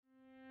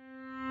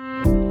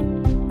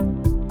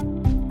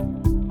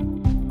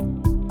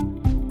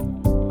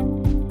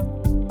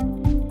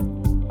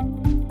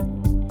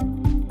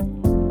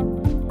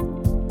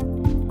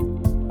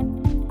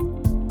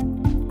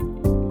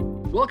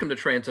to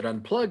Transit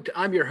Unplugged.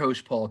 I'm your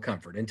host, Paul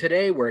Comfort, and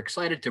today we're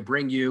excited to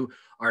bring you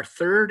our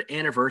third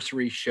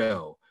anniversary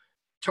show.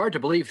 It's hard to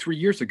believe 3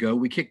 years ago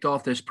we kicked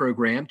off this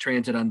program,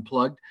 Transit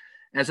Unplugged,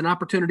 as an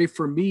opportunity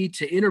for me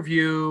to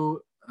interview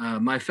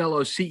my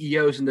fellow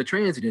CEOs in the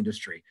transit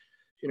industry.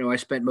 You know, I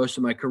spent most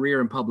of my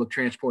career in public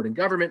transport and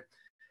government,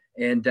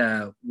 and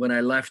when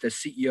I left as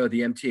CEO of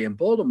the MTA in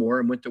Baltimore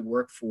and went to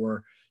work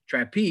for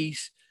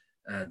Trapeze,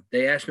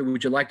 they asked me,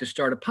 would you like to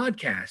start a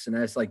podcast? And I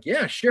was like,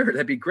 yeah, sure.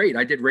 That'd be great.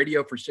 I did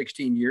radio for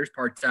 16 years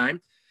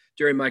part-time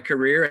during my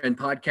career, and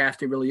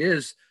podcasting really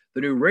is the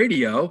new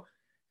radio.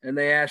 And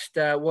they asked,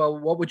 well,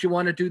 what would you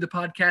want to do the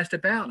podcast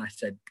about? And I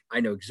said,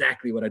 I know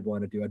exactly what I'd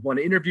want to do. I'd want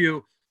to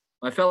interview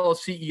my fellow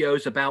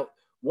CEOs about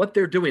what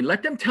they're doing.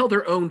 Let them tell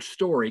their own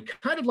story,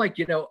 kind of like,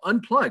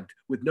 unplugged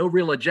with no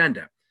real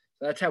agenda.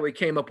 So that's how we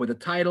came up with a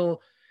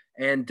title.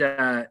 And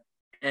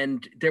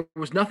there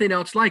was nothing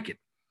else like it.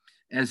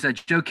 As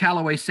Joe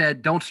Calloway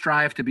said, don't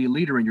strive to be a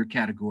leader in your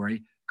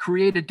category,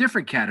 create a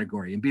different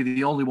category and be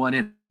the only one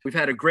in it. We've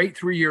had a great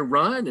 3-year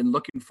run and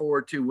looking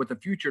forward to what the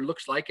future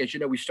looks like. As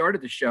you know, we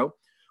started the show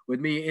with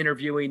me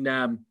interviewing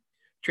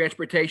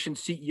transportation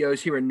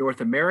CEOs here in North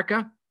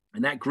America,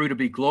 and that grew to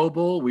be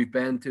global. We've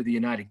been to the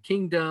United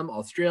Kingdom,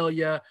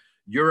 Australia,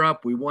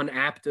 Europe. We won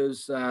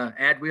APTA's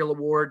AdWheel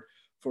Award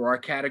for our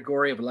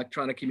category of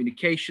electronic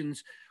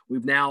communications.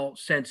 We've now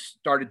since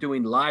started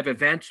doing live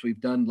events. We've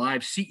done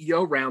live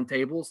CEO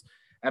roundtables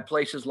at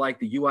places like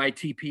the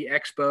UITP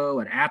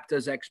Expo, at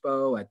APTA's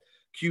Expo, at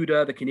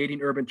CUDA, the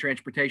Canadian Urban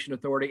Transportation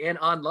Authority, and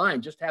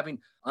online, just having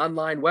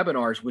online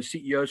webinars with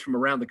CEOs from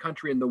around the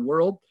country and the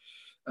world.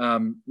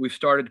 We've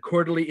started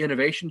quarterly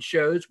innovation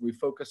shows. We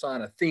focus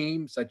on a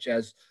theme such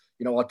as,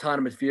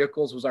 autonomous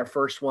vehicles was our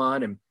first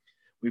one, and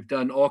we've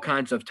done all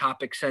kinds of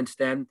topics since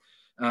then.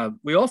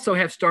 We also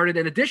have started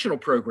an additional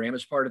program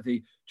as part of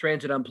the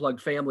Transit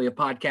Unplugged family of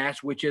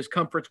podcasts, which is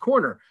Comfort's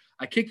Corner.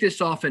 I kicked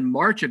this off in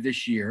March of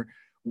this year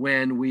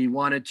when we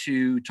wanted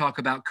to talk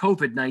about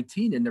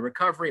COVID-19 and the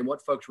recovery and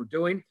what folks were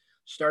doing.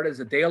 Started as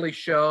a daily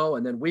show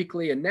and then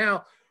weekly, and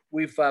now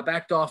we've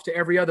backed off to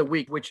every other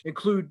week, which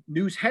include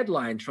news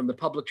headlines from the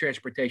public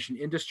transportation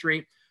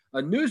industry,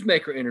 a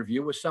newsmaker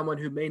interview with someone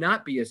who may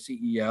not be a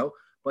CEO,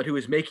 but who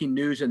is making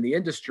news in the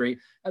industry,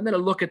 and then a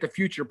look at the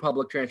future of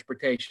public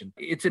transportation.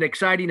 It's an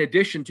exciting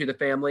addition to the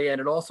family,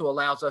 and it also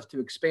allows us to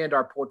expand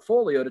our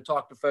portfolio to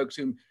talk to folks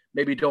who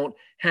maybe don't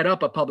head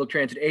up a public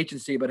transit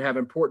agency, but have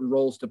important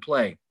roles to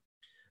play.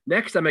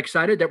 Next, I'm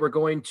excited that we're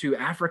going to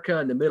Africa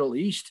and the Middle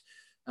East.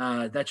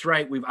 That's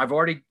right. I've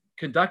already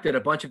conducted a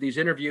bunch of these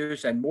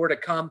interviews and more to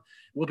come.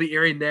 We'll be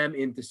airing them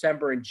in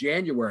December and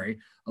January,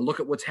 a look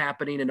at what's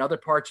happening in other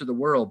parts of the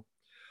world.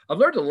 I've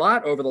learned a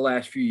lot over the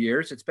last few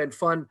years. It's been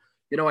fun.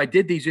 I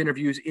did these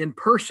interviews in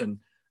person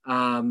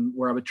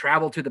where I would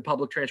travel to the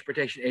public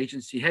transportation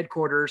agency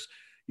headquarters,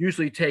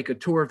 usually take a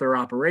tour of their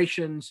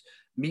operations,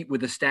 meet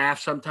with the staff,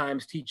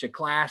 sometimes teach a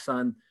class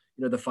on,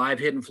 the 5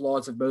 hidden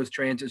flaws of most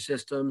transit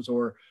systems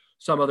or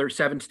some other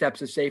 7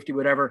 steps of safety,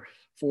 whatever,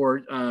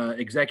 for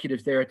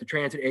executives there at the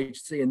transit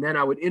agency. And then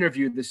I would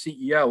interview the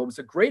CEO. It was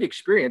a great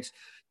experience.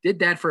 Did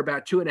that for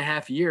about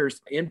 2.5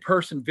 years,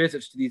 in-person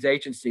visits to these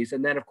agencies.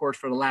 And then, of course,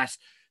 for the last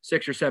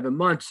 6 or 7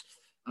 months,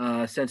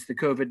 since the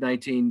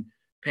COVID-19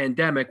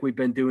 pandemic, we've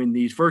been doing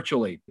these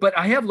virtually. But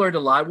I have learned a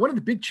lot. One of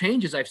the big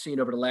changes I've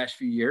seen over the last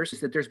few years is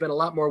that there's been a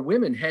lot more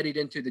women headed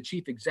into the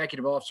chief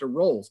executive officer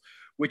roles,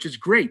 which is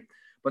great.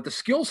 But the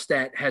skill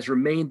set has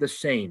remained the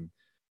same.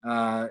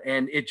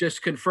 And it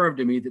just confirmed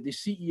to me that the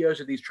CEOs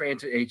of these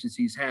transit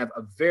agencies have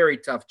a very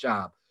tough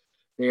job.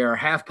 They are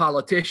half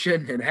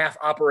politician and half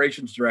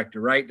operations director,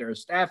 right? They're a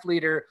staff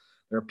leader,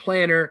 they're a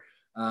planner,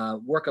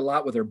 work a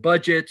lot with their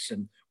budgets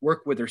and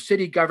work with their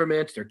city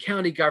governments, their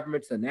county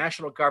governments, the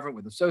national government,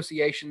 with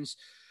associations.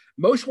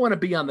 Most want to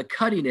be on the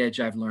cutting edge,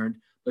 I've learned,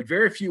 but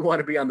very few want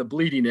to be on the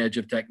bleeding edge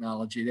of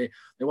technology.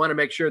 They want to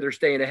make sure they're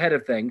staying ahead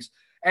of things.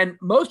 And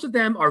most of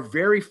them are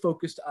very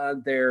focused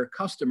on their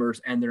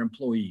customers and their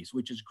employees,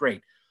 which is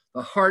great.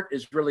 The heart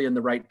is really in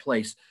the right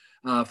place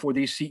for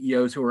these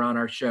CEOs who are on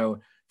our show.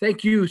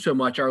 Thank you so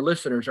much, our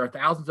listeners, our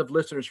thousands of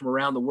listeners from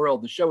around the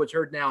world. The show is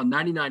heard now in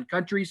 99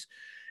 countries.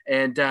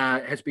 And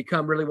has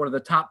become really one of the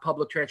top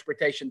public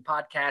transportation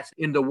podcasts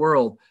in the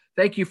world.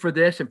 Thank you for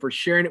this and for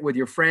sharing it with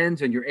your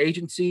friends and your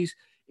agencies.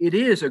 It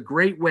is a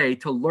great way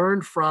to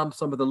learn from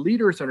some of the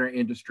leaders in our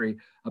industry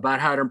about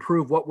how to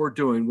improve what we're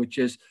doing, which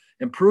is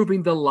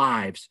improving the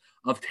lives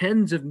of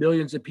tens of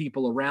millions of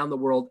people around the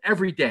world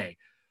every day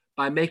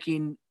by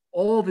making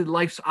all the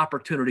life's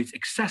opportunities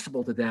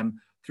accessible to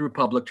them through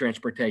public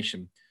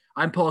transportation.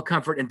 I'm Paul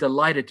Comfort and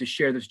delighted to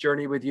share this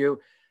journey with you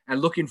and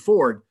looking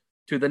forward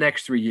to the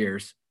next 3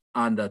 years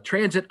on the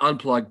Transit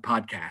Unplugged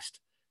podcast.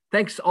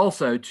 Thanks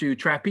also to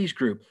Trapeze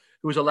Group,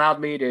 who has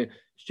allowed me to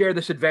share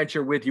this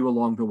adventure with you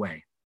along the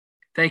way.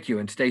 Thank you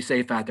and stay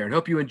safe out there, and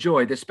hope you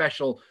enjoy this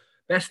special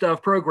Best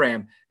Of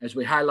program as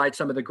we highlight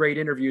some of the great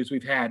interviews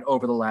we've had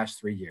over the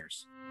last 3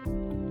 years.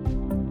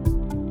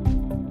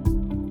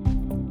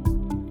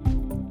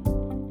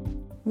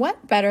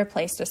 What better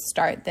place to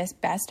start this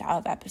best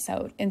of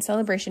episode in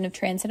celebration of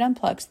Transit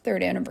Unplugged's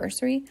 3rd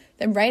anniversary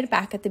than right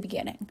back at the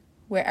beginning,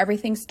 where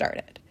everything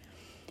started.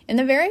 In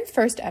the very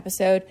first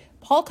episode,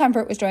 Paul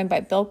Comfort was joined by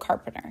Bill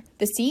Carpenter,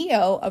 the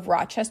CEO of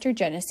Rochester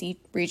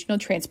Genesee Regional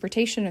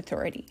Transportation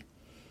Authority.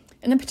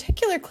 In the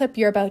particular clip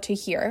you're about to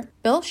hear,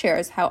 Bill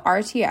shares how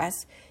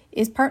RTS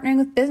is partnering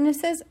with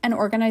businesses and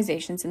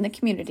organizations in the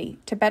community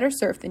to better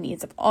serve the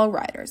needs of all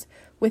riders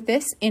with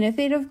this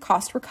innovative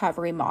cost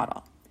recovery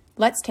model.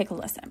 Let's take a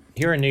listen.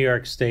 Here in New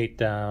York State,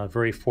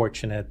 very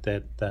fortunate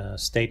that the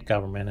state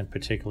government, in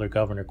particular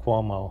Governor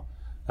Cuomo,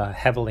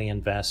 heavily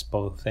invests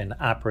both in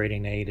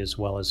operating aid as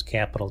well as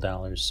capital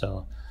dollars.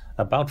 So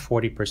about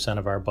 40%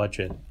 of our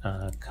budget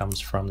comes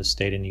from the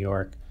state of New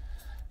York.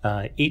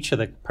 Each of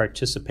the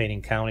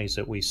participating counties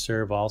that we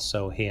serve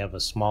also have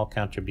a small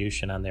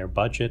contribution on their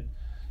budget,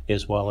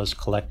 as well as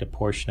collect a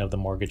portion of the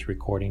mortgage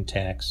recording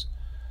tax.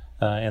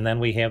 And then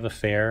we have a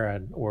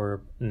fare. We're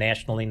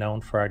nationally known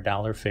for our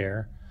dollar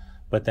fare,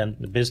 but then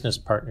the business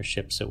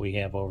partnerships that we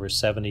have, over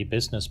 70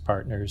 business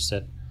partners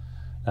that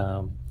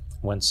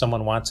when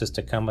someone wants us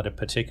to come at a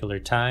particular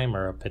time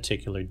or a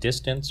particular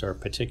distance or a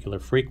particular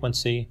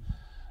frequency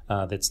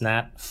that's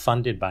not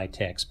funded by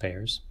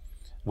taxpayers,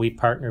 we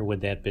partner with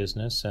that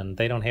business, and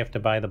they don't have to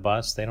buy the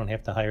bus, they don't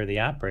have to hire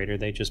the operator,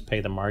 they just pay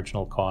the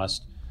marginal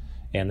cost.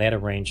 And that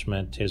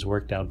arrangement has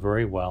worked out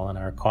very well, and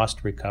our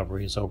cost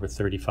recovery is over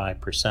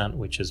 35%,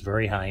 which is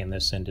very high in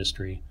this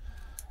industry.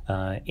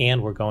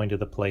 And we're going to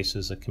the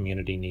places the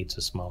community needs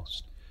us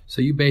most.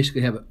 So you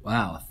basically have,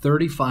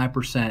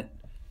 35%,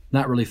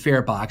 not really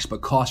fare box,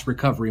 but cost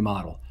recovery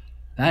model.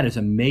 That is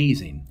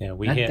amazing. Yeah,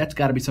 that's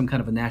got to be some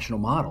kind of a national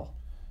model.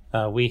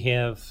 We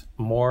have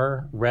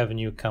more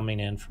revenue coming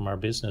in from our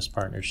business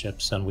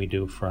partnerships than we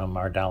do from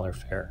our dollar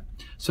fare.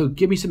 So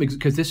give me some,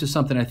 because this is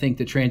something I think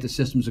that transit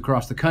systems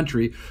across the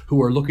country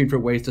who are looking for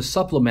ways to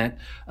supplement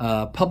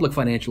public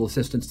financial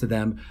assistance to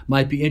them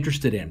might be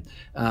interested in.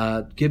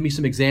 Give me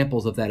some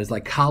examples of that. Is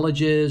like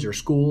colleges or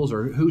schools,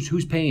 or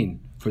who's paying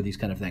for these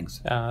kind of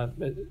things?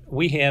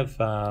 We have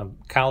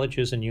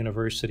colleges and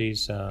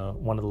universities.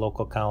 One of the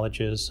local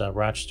colleges,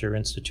 Rochester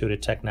Institute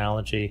of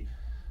Technology,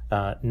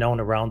 known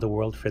around the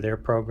world for their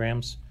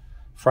programs.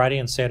 Friday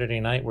and Saturday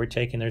night, we're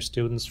taking their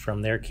students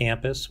from their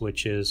campus,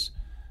 which is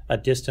a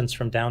distance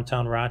from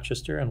downtown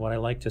Rochester. And what I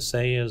like to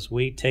say is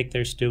we take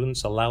their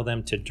students, allow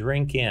them to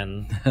drink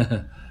in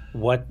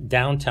what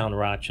downtown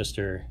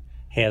Rochester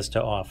has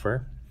to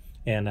offer.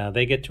 And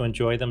they get to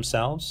enjoy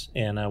themselves.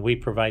 And we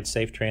provide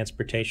safe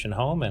transportation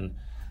home. And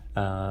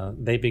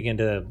they begin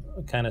to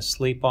kind of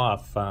sleep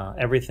off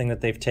everything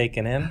that they've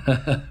taken in.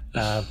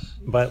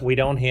 But we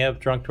don't have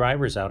drunk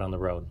drivers out on the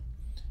road.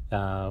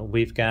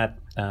 We've got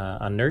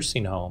a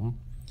nursing home,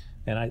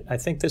 and I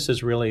think this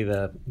is really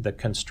the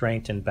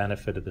constraint and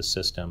benefit of the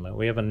system.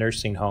 We have a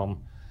nursing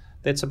home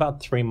that's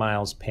about 3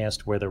 miles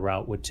past where the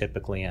route would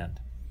typically end.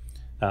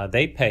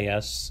 They pay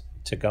us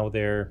to go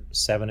there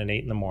 7 and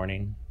 8 in the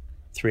morning,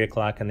 3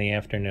 o'clock in the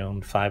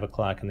afternoon, 5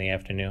 o'clock in the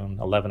afternoon,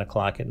 11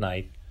 o'clock at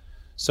night.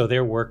 So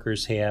their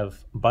workers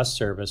have bus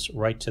service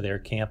right to their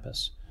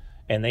campus.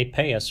 And they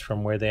pay us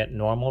from where that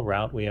normal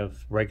route, we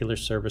have regular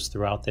service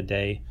throughout the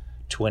day,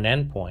 to an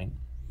endpoint.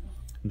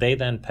 They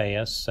then pay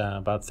us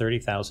about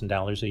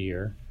 $30,000 a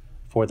year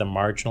for the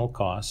marginal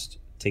cost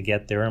to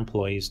get their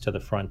employees to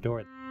the front door.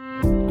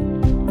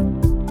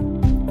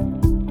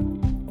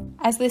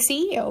 As the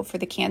CEO for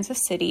the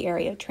Kansas City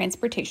Area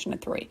Transportation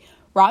Authority,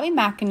 Robbie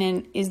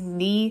Mackinnon is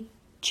the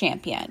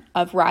champion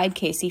of Ride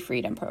KC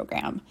Freedom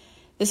Program.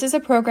 This is a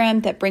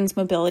program that brings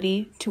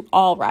mobility to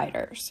all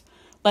riders.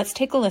 Let's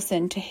take a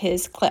listen to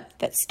his clip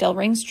that still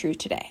rings true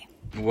today.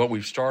 What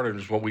we've started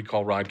is what we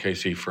call Ride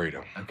KC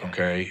Freedom.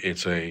 Okay?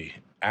 It's a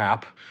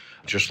app,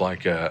 just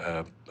like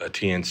a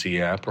TNC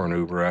app or an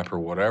Uber app or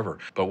whatever.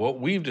 But what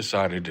we've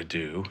decided to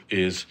do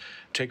is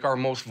take our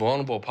most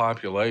vulnerable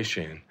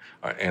population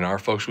and our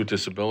folks with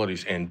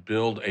disabilities and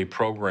build a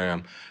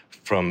program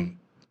from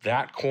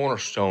that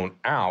cornerstone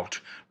out,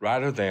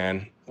 rather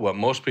than what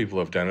most people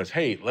have done is,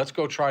 hey, let's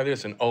go try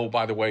this, and oh,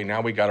 by the way,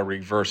 now we got to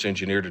reverse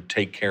engineer to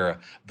take care of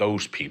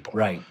those people.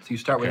 Right. So you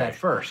start with that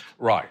first.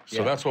 Right.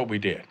 So that's what we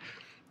did.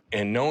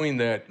 And knowing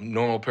that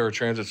normal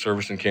paratransit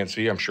service in Kansas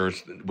City, I'm sure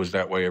it was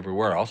that way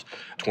everywhere else,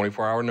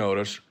 24-hour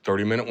notice,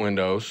 30-minute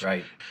windows.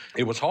 Right.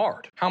 It was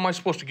hard. How am I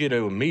supposed to get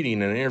to a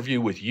meeting and an interview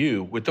with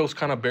you with those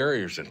kind of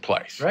barriers in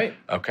place? Right.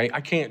 Okay,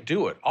 I can't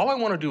do it. All I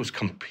want to do is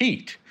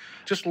compete.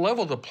 Just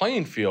level the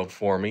playing field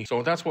for me.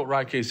 So that's what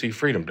Ride KC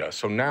Freedom does.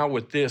 So now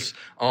with this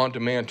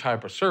on-demand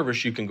type of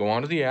service, you can go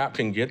onto the app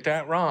and get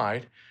that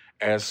ride.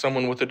 As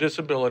someone with a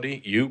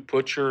disability, you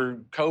put your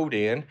code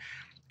in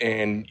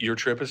and your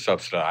trip is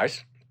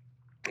subsidized.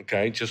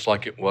 Okay, just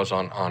like it was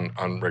on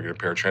regular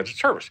paratransit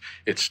service.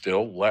 It's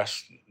still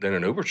less than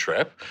an Uber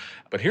trip,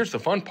 but here's the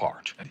fun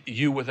part.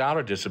 You without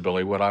a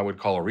disability, what I would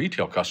call a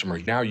retail customer,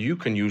 now you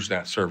can use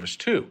that service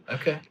too.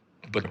 Okay.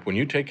 But when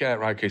you take that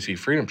Ride KC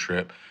Freedom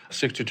trip,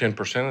 6 to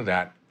 10% of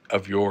that,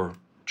 of your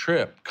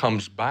trip,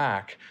 comes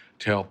back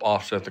to help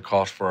offset the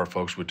cost for our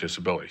folks with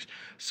disabilities.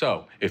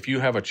 So if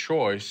you have a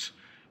choice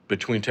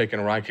between taking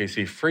a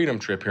RIKC Freedom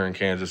trip here in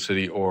Kansas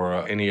City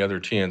or any other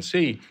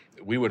TNC,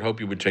 we would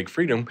hope you would take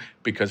Freedom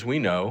because we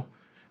know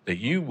that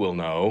you will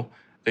know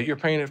that you're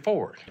paying it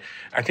forward.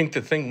 I think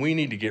the thing we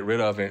need to get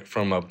rid of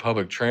from a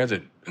public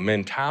transit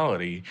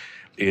mentality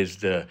is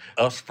the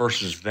us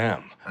versus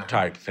them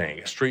type thing.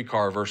 A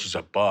streetcar versus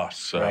a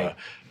bus, Right.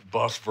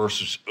 Bus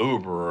versus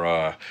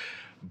Uber,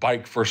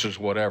 bike versus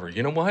whatever.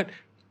 You know what?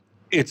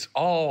 It's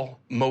all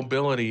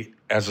mobility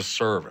as a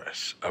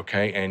service,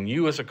 okay? And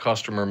you as a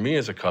customer, me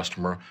as a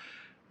customer,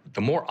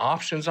 the more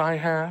options I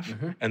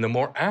have and the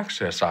more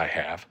access I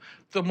have,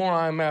 the more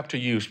I'm apt to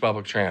use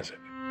public transit.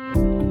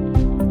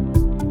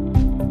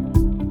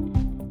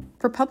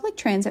 For public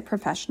transit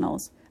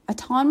professionals,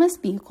 autonomous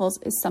vehicles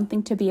is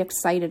something to be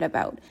excited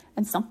about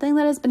and something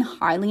that has been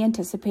highly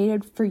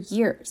anticipated for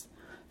years.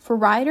 For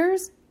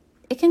riders,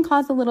 it can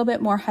cause a little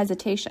bit more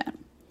hesitation.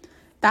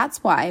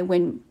 That's why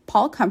when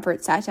Paul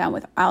Comfort sat down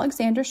with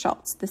Alexander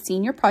Schultz, the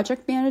senior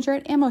project manager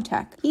at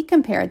Amotech, he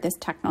compared this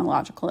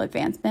technological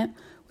advancement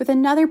with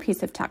another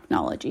piece of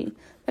technology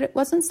that it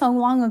wasn't so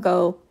long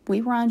ago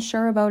we were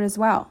unsure about as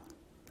well.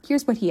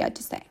 Here's what he had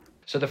to say.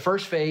 So the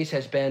first phase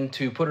has been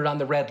to put it on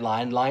the red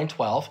line, line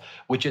 12,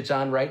 which it's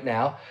on right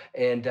now,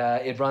 and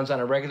it runs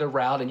on a regular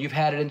route. And you've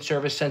had it in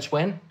service since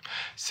when?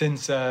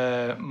 Since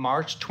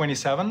March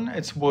 27,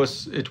 it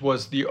was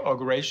the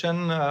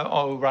inauguration,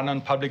 all run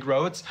on public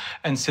roads,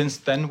 and since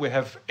then we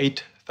have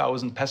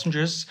 8,000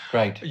 passengers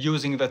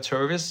using that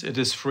service. It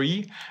is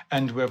free,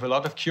 and we have a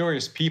lot of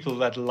curious people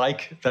that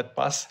like that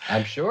bus.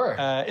 I'm sure.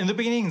 In the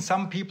beginning,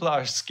 some people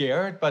are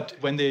scared, but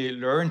when they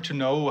learn to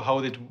know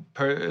how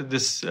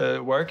this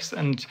works,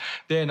 and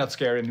they're not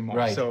scared anymore.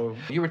 Right. So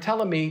you were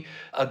telling me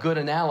a good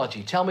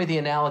analogy. Tell me the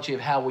analogy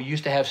of how we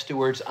used to have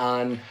stewards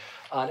on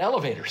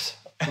elevators.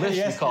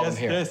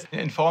 Yes.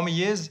 In former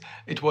years,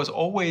 it was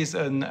always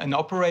an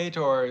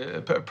operator or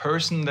a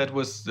person that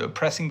was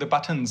pressing the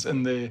buttons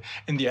in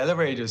the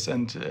elevators,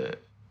 and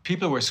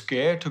people were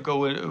scared to go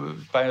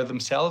by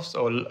themselves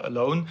or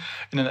alone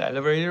in an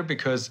elevator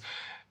because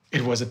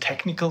it was a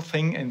technical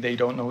thing and they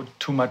don't know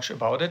too much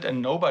about it,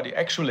 and nobody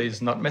actually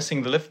is not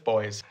missing the lift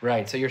boys.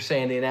 Right, so you're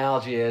saying the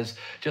analogy is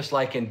just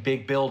like in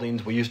big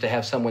buildings, we used to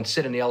have someone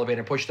sit in the elevator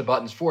and push the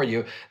buttons for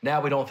you.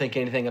 Now we don't think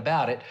anything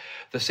about it.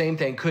 The same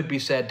thing could be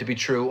said to be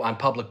true on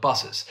public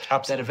buses.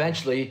 Absolutely. That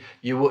eventually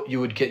you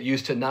would get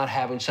used to not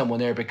having someone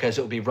there because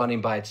it would be running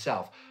by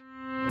itself.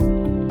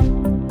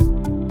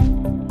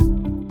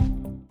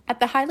 At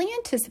the highly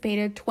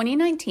anticipated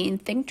 2019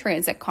 Think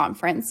Transit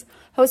Conference,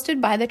 hosted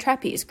by the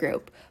Trapeze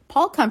Group,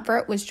 Paul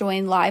Comfort was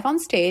joined live on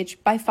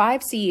stage by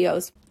 5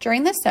 CEOs.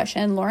 During this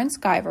session, Lauren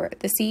Skyver,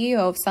 the CEO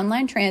of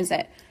Sunline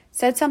Transit,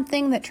 said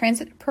something that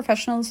transit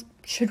professionals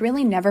should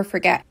really never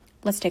forget.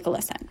 Let's take a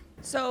listen.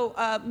 So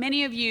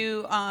many of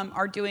you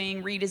are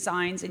doing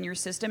redesigns in your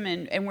system,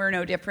 and we're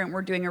no different.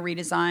 We're doing a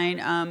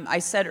redesign. I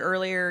said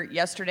earlier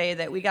yesterday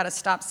that we got to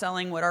stop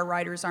selling what our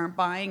riders aren't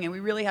buying, and we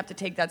really have to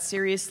take that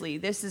seriously.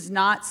 This is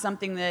not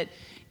something that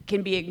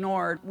can be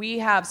ignored. We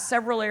have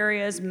several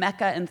areas,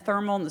 Mecca and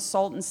Thermal and the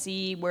Salton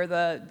Sea, where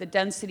the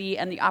density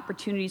and the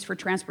opportunities for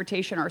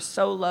transportation are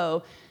so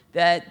low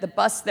that the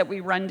bus that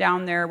we run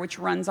down there, which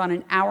runs on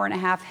an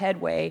hour-and-a-half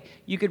headway,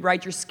 you could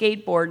ride your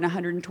skateboard in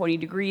 120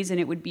 degrees and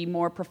it would be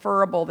more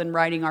preferable than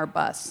riding our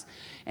bus.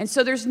 And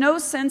so there's no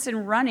sense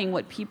in running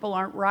what people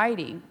aren't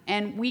riding.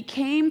 And we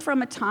came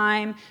from a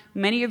time,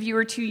 many of you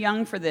are too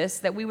young for this,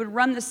 that we would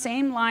run the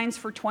same lines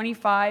for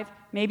 25,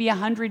 maybe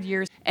 100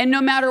 years. And no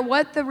matter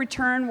what the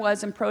return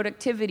was in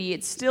productivity,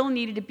 it still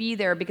needed to be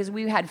there because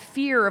we had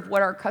fear of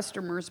what our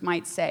customers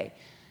might say.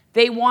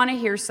 They want to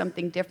hear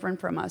something different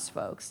from us,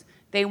 folks.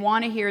 They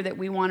want to hear that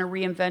we want to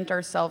reinvent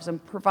ourselves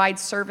and provide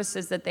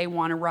services that they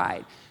want to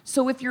ride.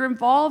 So if you're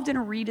involved in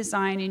a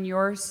redesign in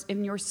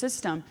your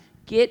system,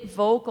 get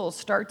vocal,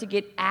 start to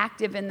get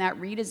active in that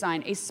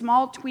redesign. A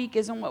small tweak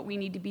isn't what we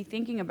need to be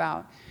thinking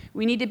about.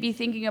 We need to be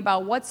thinking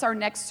about what's our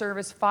next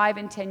service 5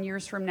 and 10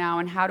 years from now,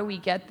 and how do we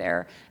get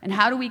there, and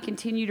how do we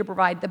continue to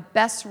provide the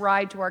best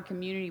ride to our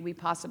community we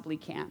possibly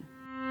can.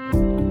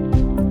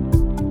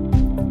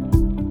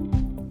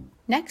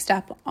 Next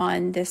up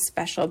on this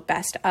special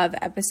Best Of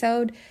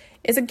episode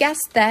is a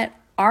guest that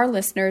our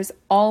listeners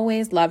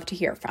always love to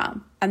hear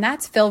from, and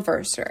that's Phil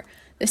Verster,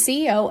 the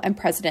CEO and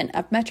president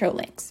of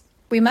Metrolinx.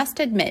 We must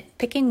admit,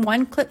 picking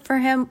one clip for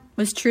him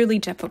was truly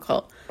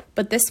difficult,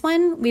 but this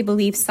one, we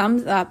believe,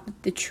 sums up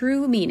the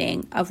true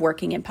meaning of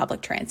working in public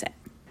transit.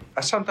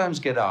 I sometimes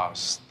get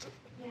asked,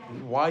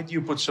 why do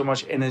you put so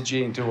much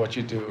energy into what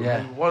you do?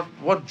 Yeah.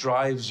 What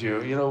drives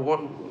you? You know,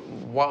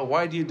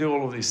 why do you do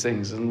all of these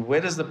things? And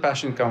where does the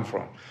passion come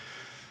from?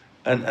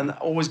 And I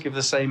always give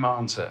the same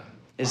answer,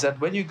 is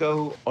that when you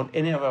go on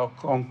any of our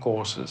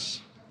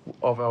concourses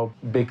of our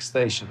big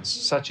stations,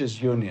 such as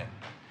Union,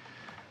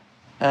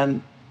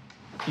 and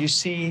you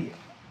see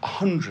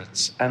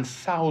hundreds and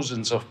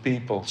thousands of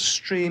people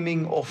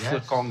streaming off the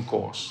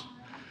concourse.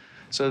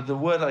 So the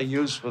word I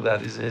use for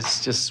that is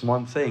it's just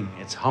one thing,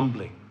 it's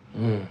humbling.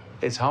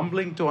 It's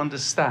humbling to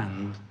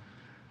understand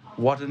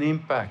what an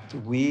impact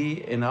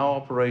we in our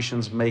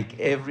operations make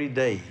every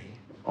day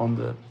on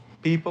the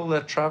people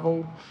that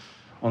travel,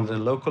 on the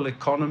local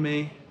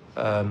economy,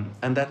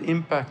 and that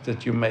impact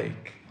that you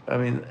make. I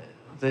mean,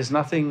 there's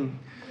nothing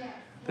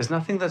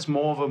that's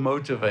more of a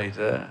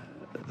motivator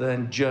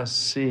than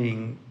just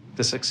seeing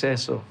the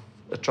success of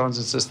a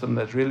transit system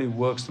that really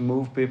works to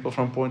move people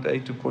from point A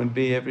to point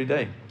B every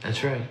day.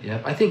 That's right.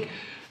 Yeah. I think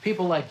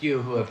people like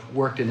you who have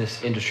worked in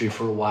this industry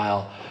for a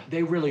while,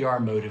 they really are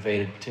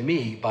motivated to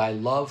me by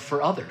love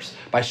for others,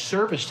 by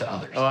service to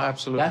others. Oh,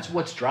 absolutely. That's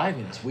what's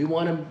driving us. We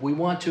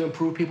want to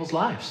improve people's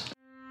lives.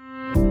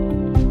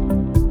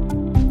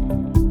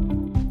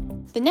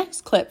 The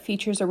next clip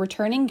features a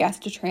returning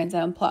guest to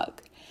Transit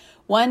Unplugged,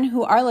 one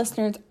who our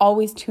listeners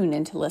always tune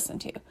in to listen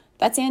to.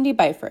 That's Andy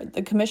Byford,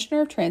 the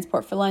Commissioner of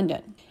Transport for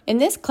London. In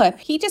this clip,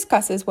 he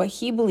discusses what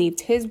he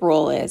believes his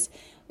role is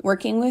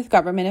working with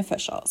government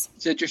officials.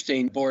 It's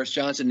interesting, Boris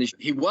Johnson,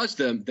 he was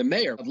the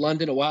mayor of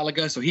London a while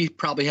ago, so he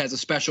probably has a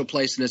special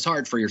place in his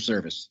heart for your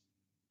service.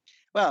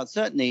 Well,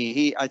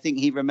 certainly, I think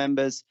he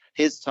remembers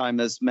his time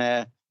as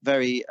mayor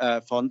very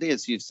fondly,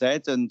 as you've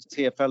said, and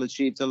TfL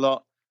achieved a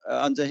lot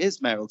under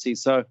his mayoralty.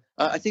 So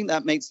I think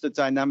that makes the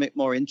dynamic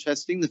more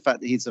interesting, the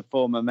fact that he's a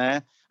former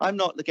mayor. I'm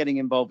not getting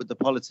involved with the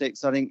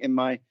politics. I think in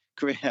my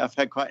career, I've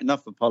had quite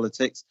enough of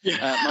politics.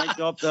 My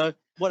job, though,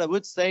 what I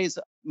would say is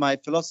my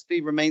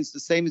philosophy remains the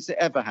same as it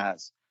ever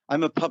has.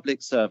 I'm a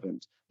public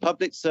servant.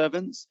 Public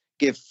servants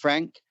give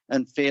frank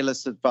and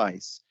fearless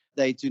advice.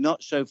 They do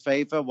not show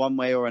favor one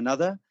way or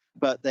another,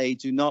 but they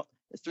do not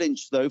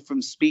flinch, though,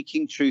 from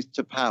speaking truth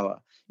to power.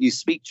 You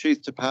speak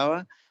truth to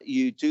power,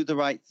 you do the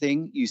right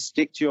thing, you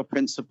stick to your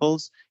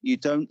principles, you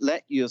don't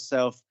let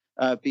yourself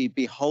be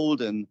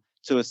beholden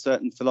to a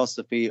certain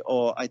philosophy,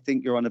 or I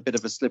think you're on a bit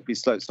of a slippery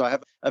slope. So I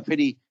have a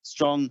pretty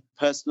strong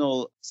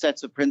personal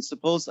set of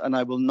principles, and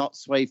I will not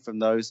sway from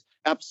those.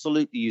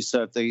 Absolutely, you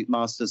serve the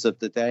masters of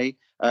the day,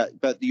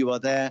 but you are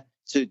there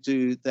to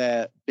do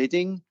their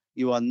bidding.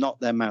 You are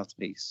not their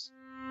mouthpiece.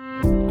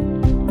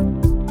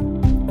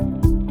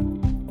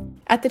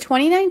 At the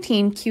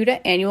 2019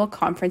 CUDA Annual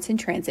Conference and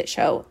Transit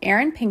Show,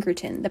 Aaron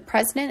Pinkerton, the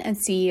president and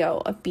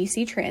CEO of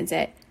BC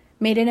Transit,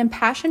 made an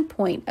impassioned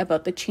point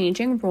about the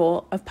changing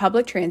role of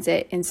public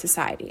transit in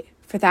society.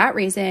 For that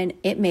reason,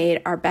 it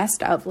made our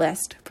best of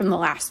list from the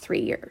last 3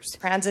 years.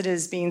 Transit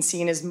is being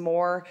seen as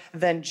more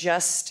than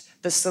just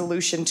the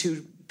solution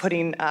to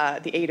putting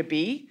the A to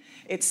B.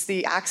 It's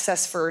the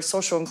access for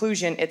social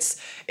inclusion. It's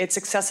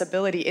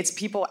accessibility. It's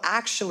people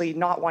actually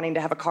not wanting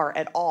to have a car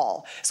at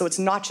all. So it's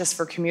not just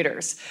for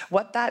commuters.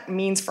 What that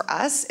means for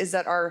us is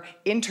that our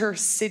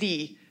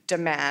intercity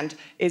demand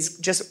is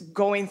just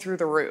going through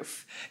the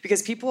roof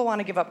because people want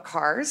to give up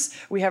cars.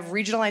 We have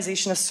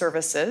regionalization of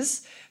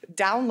services,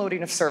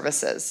 downloading of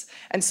services.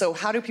 And so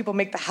how do people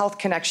make the health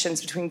connections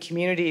between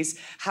communities?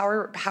 How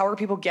are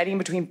people getting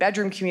between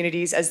bedroom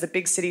communities as the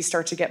big cities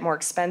start to get more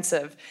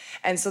expensive?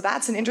 And so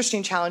that's an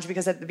interesting challenge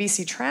because at the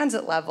BC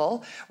Transit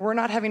level, we're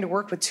not having to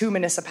work with 2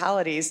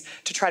 municipalities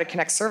to try to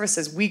connect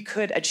services. We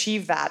could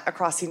achieve that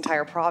across the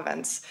entire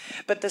province.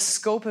 But the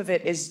scope of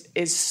it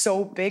is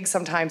so big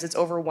sometimes it's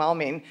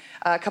overwhelming.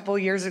 A couple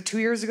of years or 2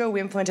 years ago, we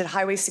implemented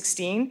Highway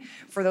 16.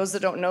 For those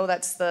that don't know,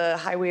 that's the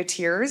Highway of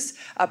Tears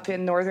up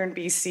in northern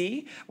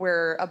BC,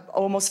 where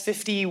almost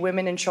 50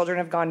 women and children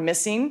have gone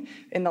missing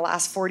in the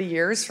last 40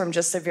 years from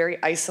just a very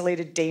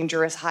isolated,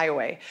 dangerous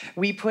highway.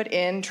 We put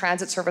in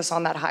transit service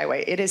on that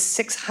highway. It is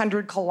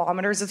 600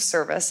 kilometers of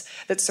service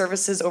that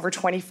services over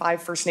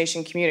 25 First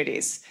Nation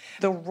communities.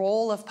 The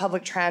role of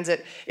public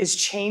transit is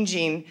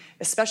changing,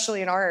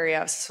 especially in our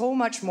area, so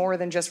much more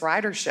than just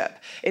ridership.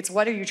 It's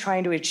what are you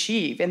trying to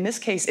achieve? In this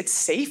case, it's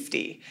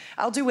safety.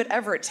 I'll do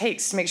whatever it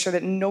takes to make sure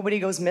that nobody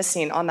goes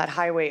missing on that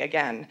highway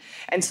again.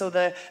 And so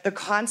the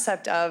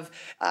concept of,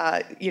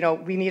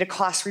 we need a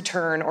cost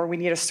return, or we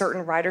need a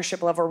certain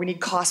ridership level, or we need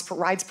cost per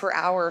rides per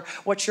hour.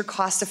 What's your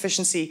cost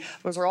efficiency?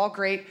 Those are all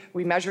great.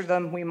 We measure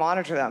them, we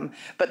monitor them.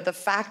 But the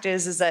fact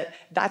is that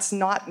that's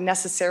not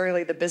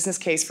necessarily the business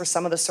case for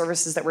some of the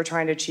services that we're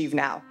trying to achieve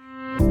now.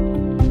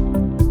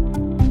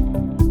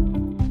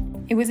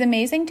 It was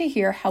amazing to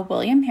hear how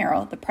William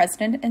Harrell, the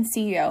president and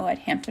CEO at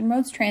Hampton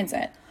Roads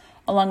Transit,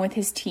 along with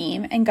his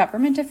team and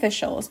government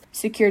officials,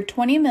 secured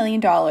 $20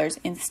 million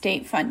in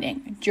state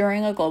funding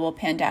during a global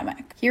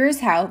pandemic. Here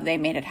is how they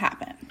made it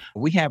happen.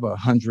 We have a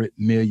 $100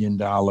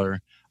 million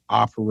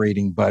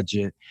operating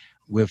budget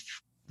with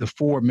the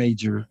 4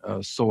 major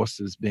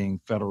sources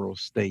being federal,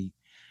 state,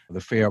 the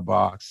fare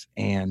box.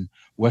 And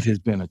what has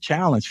been a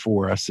challenge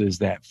for us is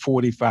that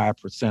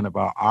 45% of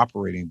our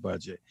operating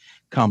budget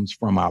comes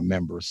from our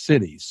member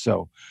cities.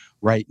 So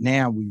right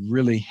now, we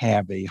really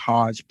have a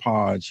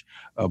hodgepodge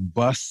of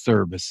bus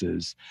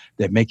services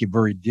that make it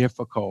very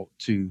difficult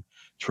to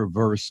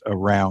traverse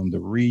around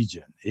the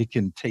region. It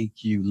can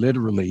take you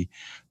literally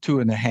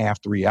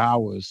 2.5, 3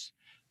 hours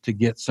to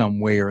get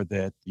somewhere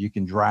that you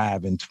can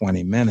drive in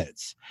 20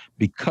 minutes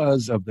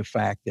because of the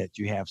fact that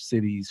you have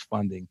cities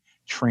funding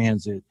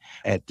transit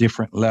at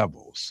different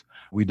levels.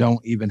 We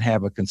don't even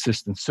have a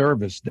consistent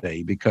service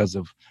day because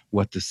of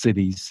what the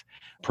cities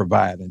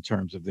provide in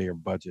terms of their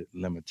budget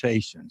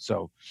limitations.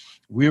 So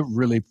we're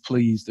really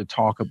pleased to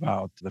talk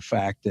about the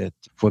fact that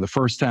for the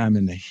first time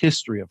in the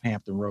history of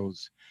Hampton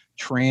Roads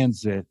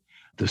Transit,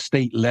 the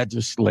state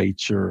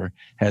legislature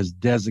has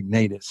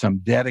designated some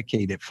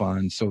dedicated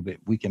funds so that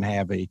we can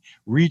have a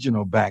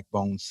regional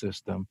backbone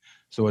system.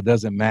 So it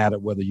doesn't matter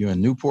whether you're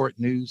in Newport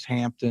News,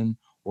 Hampton,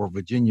 or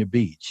Virginia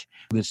Beach.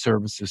 The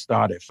services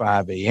start at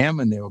 5 a.m.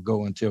 and they'll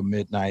go until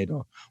midnight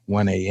or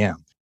 1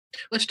 a.m.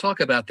 Let's talk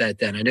about that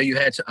then. I know you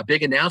had a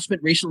big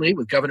announcement recently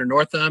with Governor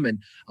Northam and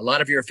a lot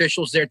of your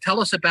officials there. Tell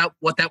us about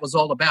what that was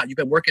all about. You've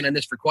been working on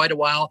this for quite a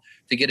while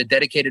to get a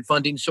dedicated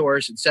funding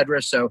source, et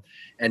cetera. So,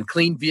 and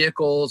clean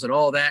vehicles and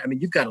all that. I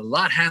mean, you've got a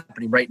lot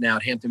happening right now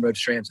at Hampton Roads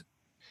Transit.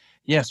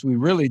 Yes, we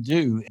really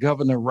do.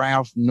 Governor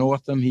Ralph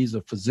Northam, he's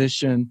a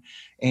physician,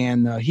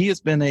 and he has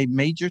been a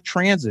major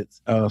transit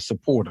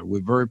supporter.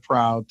 We're very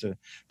proud to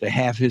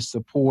have his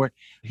support.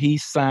 He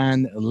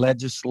signed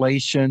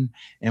legislation,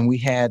 and we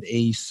had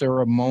a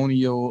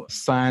ceremonial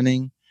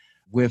signing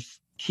with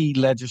key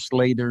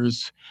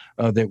legislators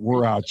that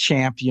were our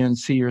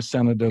champions here,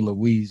 Senator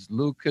Louise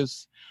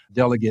Lucas,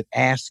 Delegate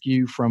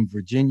Askew from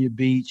Virginia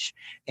Beach,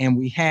 and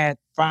we had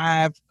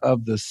 5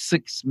 of the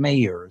 6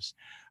 mayors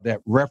that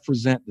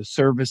represent the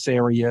service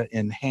area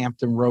in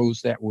Hampton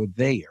Roads that were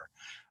there,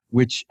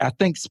 which I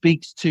think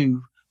speaks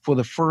to, for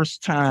the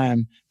first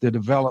time, the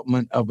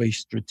development of a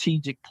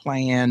strategic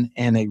plan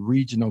and a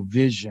regional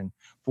vision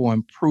for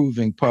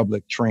improving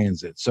public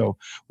transit. So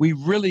we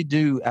really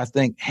do, I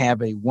think,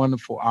 have a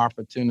wonderful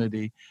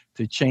opportunity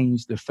to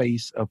change the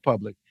face of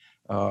public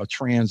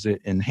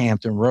transit in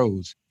Hampton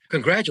Roads.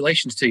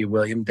 Congratulations to you,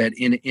 William, that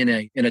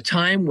in a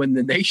time when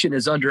the nation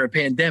is under a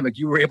pandemic,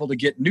 you were able to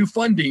get new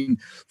funding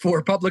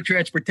for public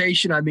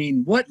transportation. I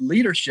mean, what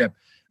leadership.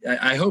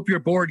 I hope your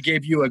board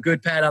gave you a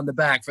good pat on the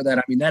back for that.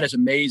 I mean, that is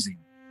amazing.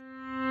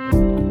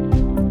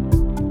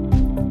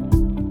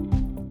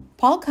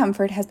 Paul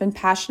Comfort has been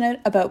passionate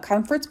about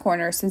Comfort's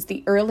Corner since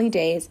the early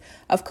days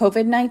of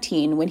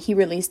COVID-19, when he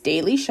released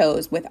daily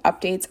shows with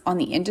updates on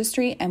the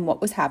industry and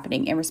what was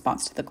happening in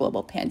response to the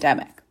global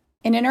pandemic.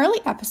 In an early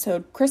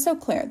episode, Chris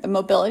O'Clair, the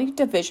Mobility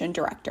Division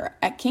Director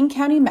at King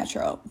County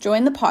Metro,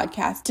 joined the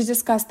podcast to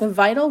discuss the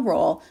vital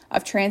role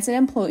of transit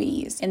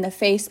employees in the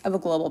face of a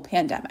global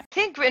pandemic. I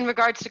think in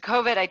regards to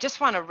COVID, I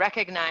just want to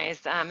recognize,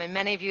 and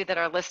many of you that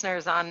are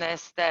listeners on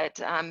this,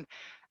 that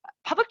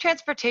public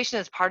transportation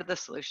is part of the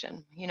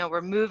solution. You know,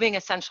 we're moving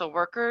essential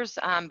workers,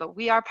 but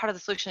we are part of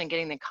the solution in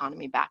getting the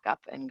economy back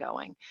up and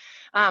going.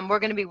 We're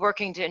going to be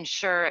working to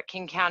ensure at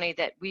King County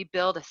that we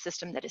build a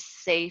system that is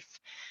safe,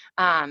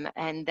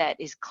 and that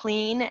is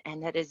clean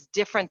and that is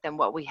different than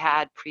what we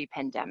had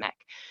pre-pandemic.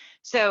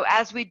 So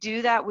as we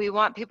do that, we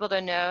want people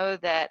to know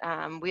that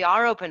we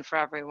are open for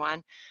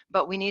everyone,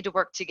 but we need to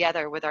work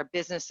together with our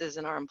businesses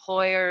and our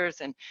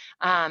employers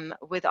and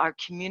with our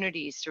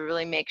communities to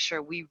really make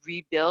sure we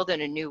rebuild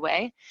in a new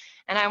way.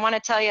 And I want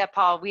to tell you,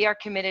 Paul, we are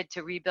committed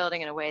to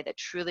rebuilding in a way that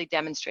truly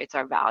demonstrates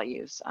our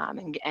values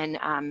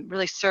and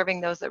really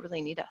serving those that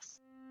really need us.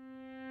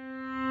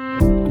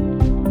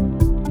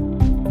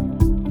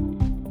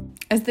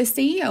 As the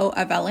CEO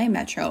of LA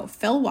Metro,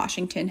 Phil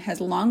Washington has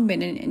long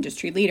been an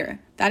industry leader.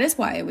 That is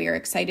why we are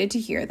excited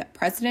to hear that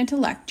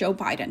President-elect Joe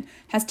Biden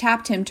has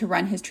tapped him to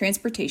run his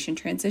transportation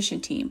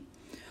transition team,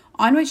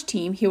 on which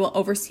team he will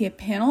oversee a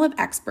panel of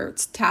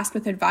experts tasked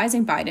with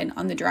advising Biden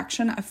on the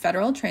direction of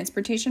federal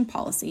transportation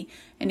policy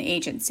and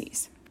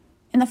agencies.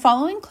 In the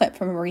following clip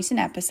from a recent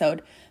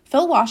episode,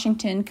 Phil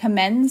Washington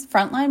commends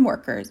frontline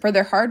workers for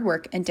their hard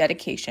work and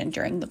dedication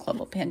during the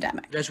global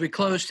pandemic. As we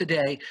close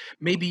today,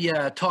 maybe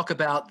talk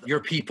about your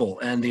people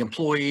and the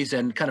employees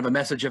and kind of a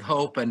message of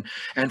hope and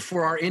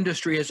for our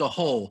industry as a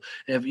whole.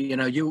 If, you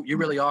know, you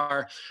really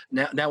are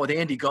now with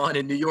Andy gone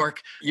in New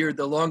York, you're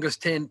the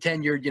longest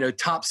tenured,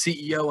 top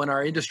CEO in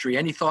our industry.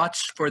 Any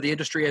thoughts for the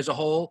industry as a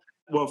whole?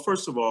 Well,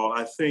 first of all,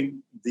 I think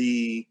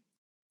the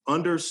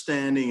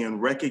understanding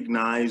and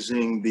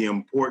recognizing the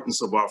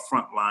importance of our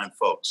frontline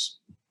folks.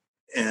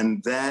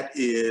 And that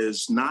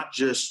is not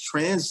just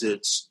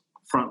transit's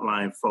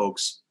frontline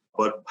folks,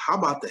 but how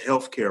about the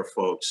healthcare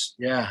folks?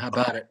 Yeah, how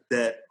about it?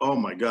 That, oh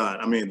my God,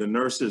 I mean, the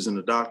nurses and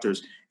the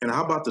doctors, and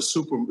how about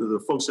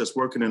the folks that's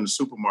working in the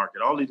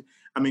supermarket?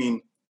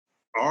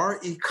 Our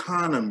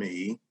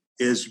economy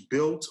is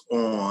built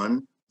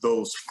on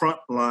those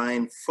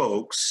frontline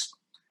folks,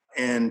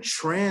 and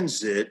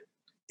transit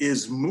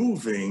is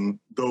moving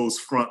those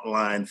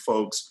frontline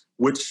folks,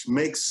 which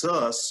makes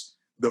us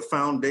the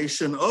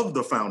foundation of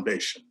the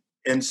foundation.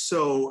 And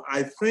so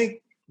I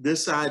think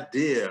this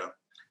idea,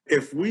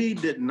 if we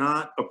did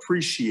not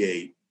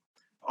appreciate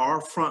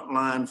our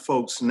frontline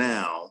folks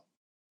now,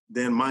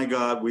 then my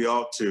God, we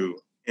ought to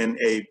in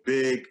a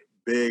big,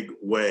 big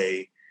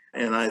way.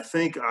 And I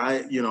think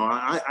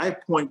I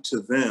point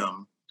to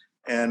them,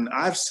 and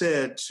I've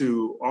said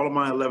to all of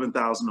my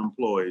 11,000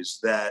 employees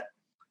that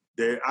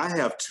I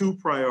have 2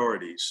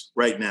 priorities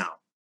right now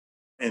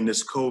in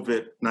this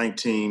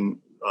COVID-19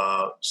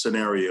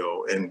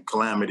 scenario and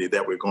calamity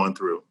that we're going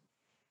through.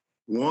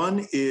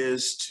 One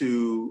is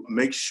to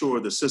make sure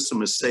the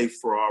system is safe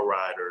for our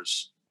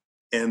riders.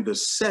 And the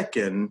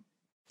second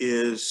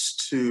is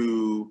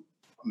to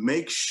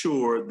make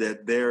sure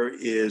that there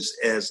is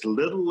as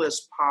little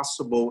as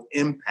possible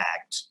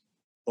impact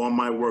on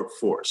my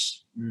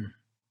workforce.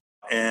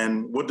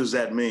 And what does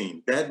that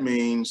mean? That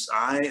means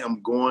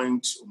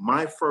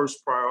my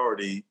first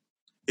priority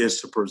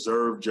is to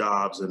preserve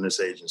jobs in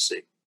this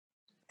agency.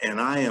 And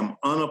I am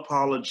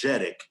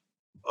unapologetic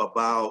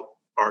about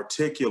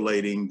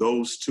articulating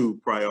those two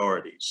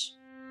priorities.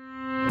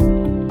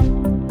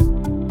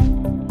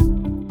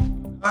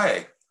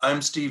 Hi,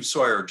 I'm Steve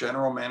Sawyer,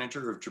 General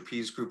Manager of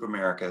Trapeze Group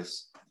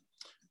Americas.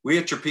 We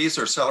at Trapeze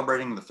are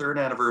celebrating the third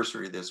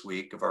anniversary this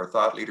week of our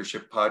thought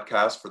leadership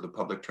podcast for the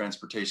public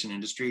transportation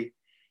industry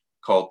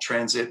called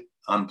Transit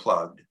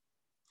Unplugged.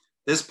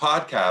 This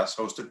podcast,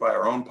 hosted by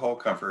our own Paul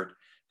Comfort,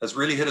 has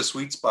really hit a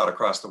sweet spot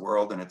across the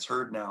world, and it's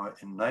heard now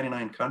in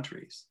 99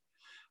 countries.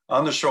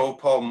 On the show,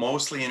 Paul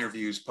mostly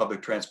interviews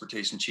public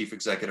transportation chief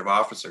executive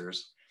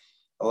officers,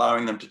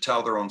 allowing them to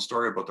tell their own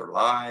story about their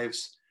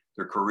lives,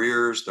 their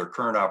careers, their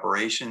current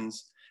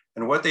operations,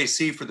 and what they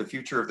see for the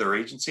future of their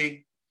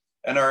agency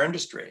and our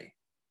industry.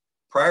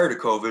 Prior to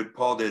COVID,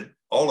 Paul did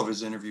all of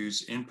his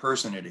interviews in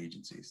person at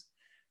agencies.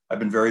 I've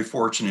been very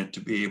fortunate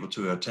to be able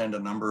to attend a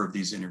number of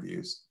these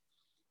interviews.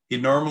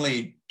 He'd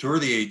normally tour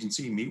the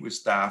agency, meet with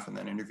staff, and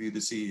then interview the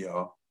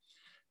CEO.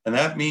 And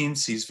that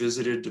means he's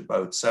visited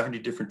about 70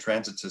 different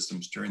transit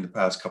systems during the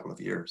past couple of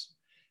years.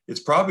 It's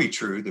probably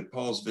true that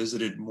Paul's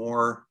visited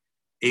more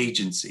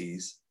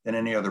agencies than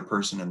any other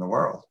person in the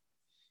world.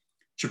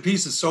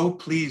 Trapeze is so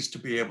pleased to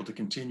be able to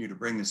continue to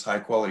bring this high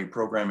quality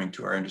programming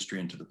to our industry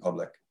and to the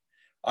public.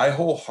 I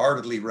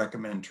wholeheartedly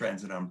recommend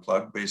Transit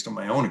Unplugged based on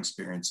my own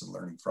experience and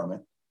learning from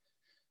it,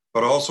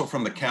 but also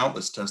from the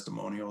countless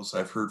testimonials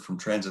I've heard from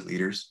transit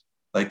leaders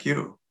like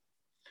you.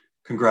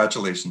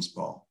 Congratulations,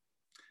 Paul.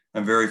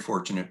 I'm very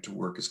fortunate to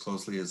work as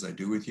closely as I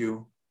do with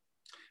you.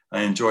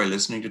 I enjoy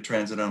listening to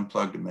Transit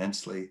Unplugged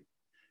immensely,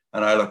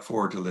 and I look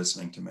forward to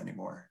listening to many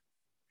more.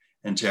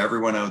 And to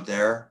everyone out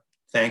there,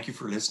 thank you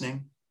for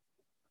listening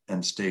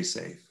and stay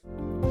safe.